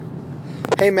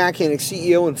Hey, Matt Koenig,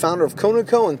 CEO and founder of Koenig &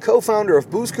 Co. and co-founder of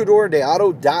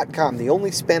BuscadorDeAuto.com, the only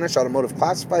Spanish automotive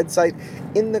classified site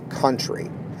in the country.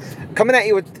 Coming at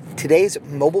you with today's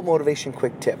mobile motivation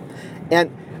quick tip.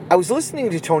 And I was listening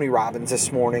to Tony Robbins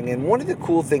this morning, and one of the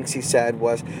cool things he said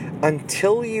was,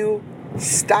 until you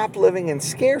stop living in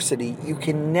scarcity, you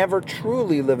can never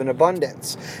truly live in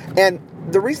abundance. And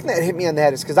the reason that hit me on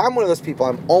that is because I'm one of those people,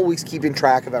 I'm always keeping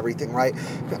track of everything, right?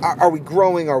 Are we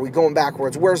growing? Are we going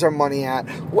backwards? Where's our money at?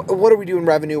 What are we doing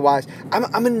revenue-wise?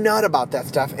 I'm a nut about that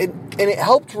stuff. And it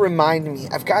helped remind me,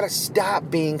 I've got to stop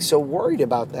being so worried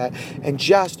about that and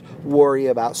just worry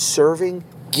about serving,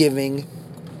 giving,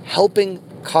 helping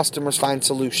customers find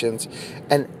solutions,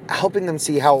 and helping them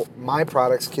see how my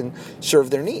products can serve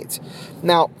their needs.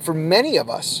 Now, for many of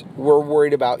us, we're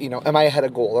worried about, am I ahead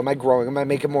of goal? Am I growing? Am I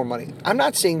making more money? I'm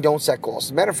not saying don't set goals.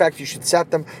 As a matter of fact, you should set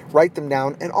them, write them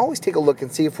down, and always take a look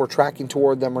and see if we're tracking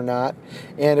toward them or not.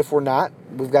 And if we're not,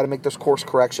 we've got to make those course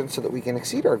corrections so that we can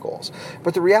exceed our goals.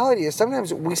 But the reality is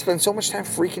sometimes we spend so much time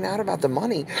freaking out about the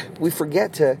money, we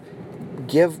forget to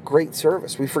give great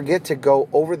service. We forget to go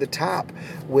over the top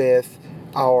with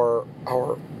our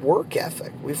work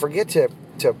ethic. We forget to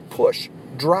push,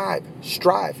 drive,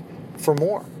 strive for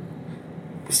more.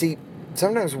 See,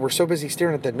 sometimes we're so busy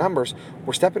staring at the numbers,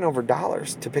 we're stepping over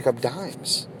dollars to pick up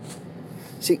dimes.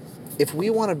 See, if we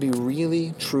want to be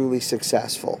really, truly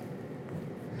successful,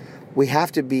 we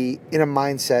have to be in a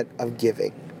mindset of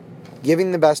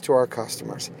giving the best to our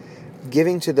customers,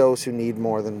 giving to those who need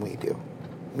more than we do,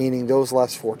 meaning those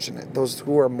less fortunate, those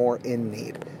who are more in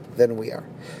need than we are.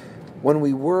 When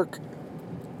we work,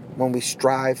 when we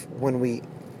strive, when we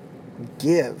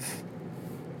give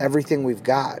everything we've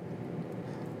got,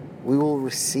 we will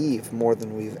receive more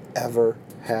than we've ever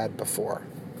had before.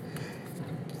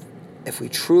 If we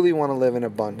truly want to live in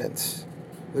abundance,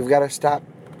 we've got to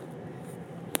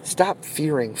stop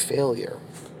fearing failure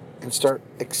and start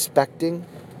expecting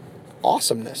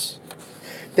awesomeness.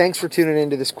 Thanks for tuning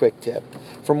into this quick tip.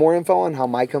 For more info on how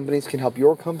my companies can help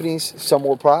your companies sell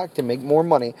more product and make more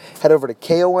money, head over to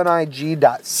konig.co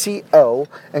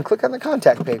and click on the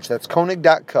contact page. That's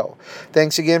koenig.co.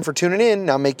 Thanks again for tuning in.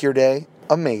 Now make your day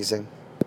amazing.